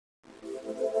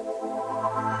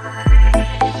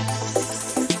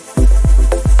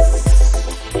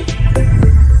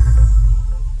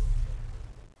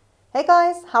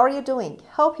how are you doing?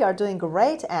 Hope you are doing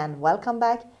great and welcome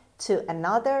back to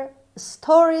another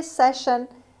story session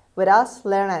with us,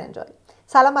 Learn and Enjoy.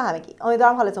 سلام به همگی.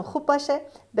 امیدوارم حالتون خوب باشه.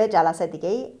 به جلسه دیگه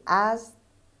ای از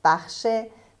بخش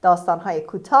داستانهای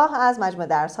کوتاه از مجموعه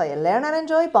درس‌های Learn and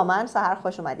Enjoy با من سحر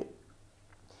خوش اومدید.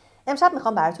 امشب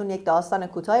میخوام براتون یک داستان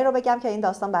کوتاهی رو بگم که این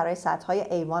داستان برای سطح‌های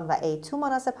A1 و A2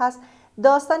 مناسب هست.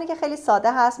 داستانی که خیلی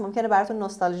ساده هست، ممکنه براتون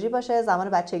نوستالژی باشه، زمان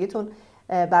بچگیتون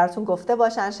براتون گفته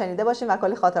باشن، شنیده باشین و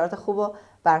کلی خاطرات خوب رو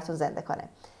براتون زنده کنه.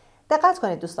 دقت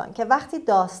کنید دوستان که وقتی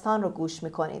داستان رو گوش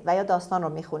میکنید و یا داستان رو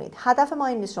میخونید، هدف ما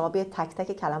این نیست شما بیاید تک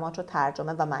تک کلمات رو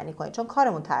ترجمه و معنی کنید، چون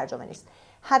کارمون ترجمه نیست.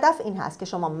 هدف این هست که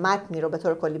شما متنی رو به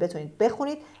طور کلی بتونید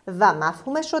بخونید و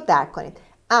مفهومش رو درک کنید.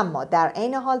 اما در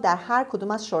عین حال در هر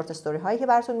کدوم از شورت استوری هایی که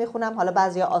براتون میخونم، حالا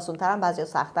بعضیا آسان‌ترن بعضیا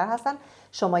سخت‌تر هستن،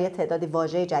 شما یه تعدادی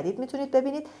واژه جدید میتونید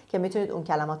ببینید که میتونید اون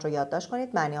کلمات رو یادداشت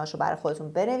کنید، معنی‌هاشو برای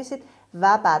خودتون بنویسید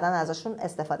و بعداً ازشون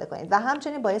استفاده کنید. و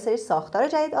همچنین با یه سری ساختار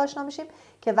جدید آشنا میشیم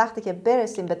که وقتی که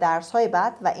برسیم به درس‌های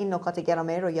بعد و این نکات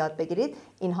گرامری رو یاد بگیرید،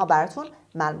 اینها براتون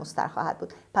ملموس‌تر خواهد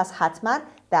بود. پس حتما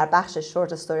در بخش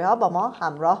شورت استوری ها با ما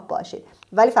همراه باشید.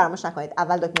 ولی فراموش نکنید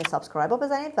اول دکمه سابسکرایب رو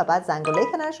بزنید و بعد زنگوله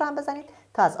کنارش رو هم بزنید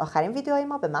تا از آخرین ویدیوهای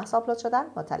ما به محض آپلود شدن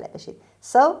مطلع بشید.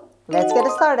 So, let's get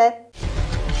started.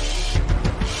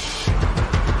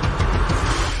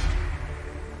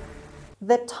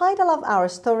 The title of our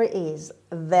story is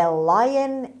The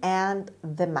Lion and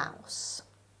the Mouse.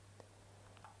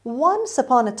 Once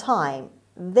upon a time,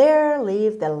 there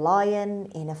lived a lion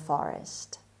in a forest.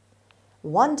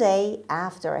 One day,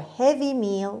 after a heavy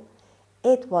meal,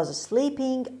 it was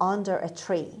sleeping under a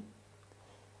tree.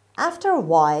 After a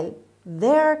while,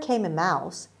 there came a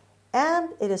mouse, and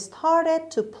it started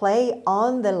to play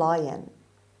on the lion.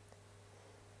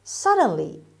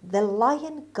 Suddenly, the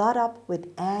lion got up with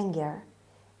anger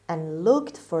and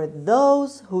looked for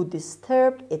those who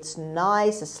disturbed its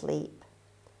nice sleep.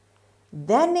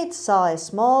 Then it saw a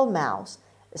small mouse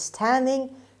standing,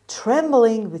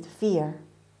 trembling with fear.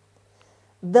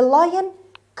 The lion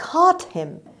caught him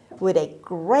with a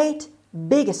great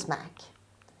big smack.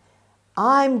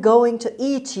 I'm going to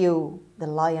eat you,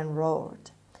 the lion roared,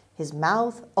 his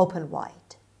mouth open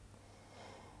wide.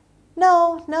 No,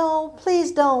 no, please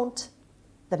don't,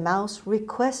 the mouse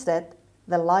requested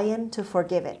the lion to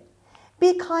forgive it. Be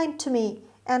kind to me,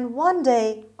 and one day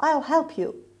I'll help you.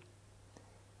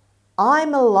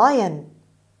 I'm a lion.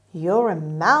 You're a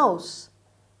mouse.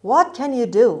 What can you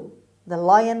do? The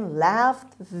lion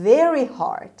laughed very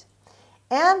hard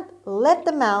and let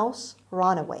the mouse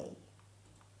run away.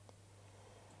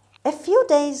 A few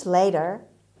days later,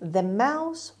 the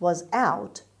mouse was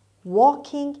out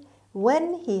walking when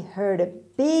he heard a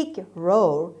big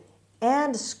roar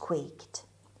and squeaked.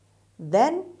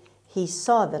 Then he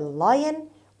saw the lion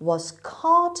was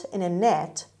caught in a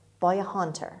net by a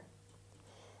hunter.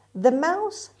 The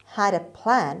mouse had a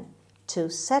plan to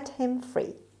set him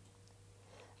free.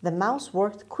 The mouse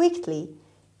worked quickly,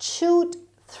 chewed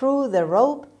through the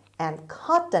rope, and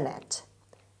cut the net.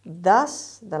 Thus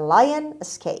the lion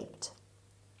escaped.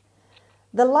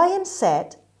 The lion said,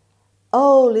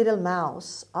 "Oh, little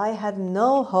mouse, I had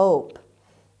no hope.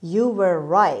 You were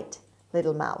right,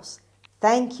 little mouse.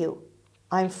 Thank you.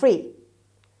 I'm free."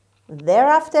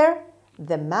 Thereafter,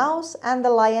 the mouse and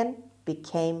the lion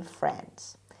became friends.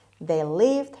 They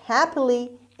lived happily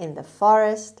in the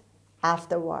forest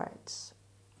afterwards.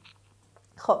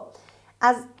 خب،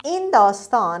 از این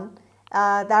داستان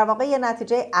در واقع یه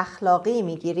نتیجه اخلاقی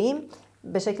میگیریم.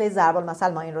 به شکل ضرب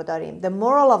المثل ما این رو داریم. The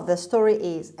moral of the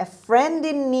story is a friend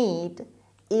in need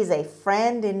is a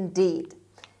friend indeed.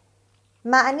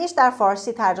 معنیش در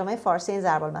فارسی، ترجمه فارسی این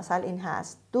ضرب المثل این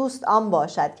هست: دوست آن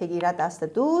باشد که گیرد دست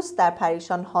دوست در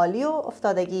پریشان حالی و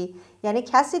افتادگی. یعنی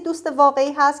کسی دوست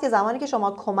واقعی هست که زمانی که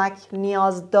شما کمک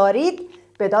نیاز دارید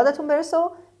به دادتون برسه و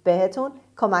بهتون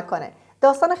کمک کنه.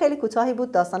 داستان خیلی کوتاهی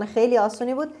بود، داستان خیلی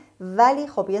آسونی بود، ولی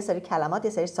خب یه سری کلمات،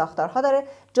 یه سری ساختارها داره.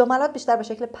 جملات بیشتر به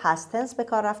شکل پست تنس به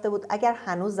کار رفته بود. اگر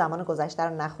هنوز زمان گذشته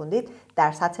رو نخوندید،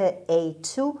 در سطح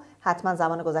A2 حتما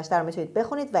زمان گذشته رو میتونید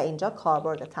بخونید و اینجا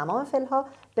کاربرد تمام فعل‌ها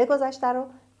به گذشته رو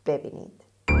ببینید.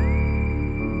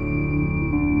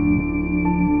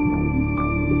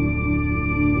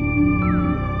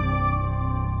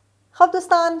 خب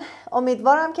دوستان،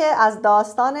 امیدوارم که از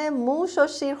داستان موش و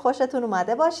شیر خوشتون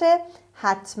اومده باشه.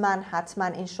 حتما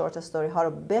این شورت استوری ها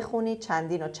رو بخونید،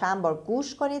 چندین و چند بار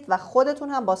گوش کنید و خودتون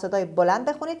هم با صدای بلند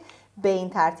بخونید. به این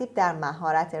ترتیب در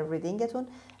مهارت ریدینگتون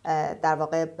در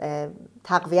واقع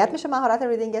تقویت میشه مهارت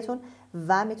ریدینگتون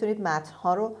و میتونید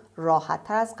متن‌ها رو راحت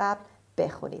تر از قبل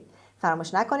بخونید.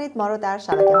 فراموش نکنید ما رو در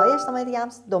شبکه‌های اجتماعی دیگه هم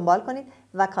دنبال کنید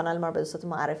و کانال ما رو به دوستاتون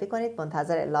معرفی کنید.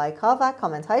 منتظر لایک ها و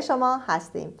کامنت های شما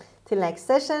هستیم. Till next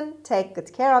session, take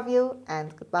good care of you and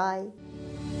goodbye.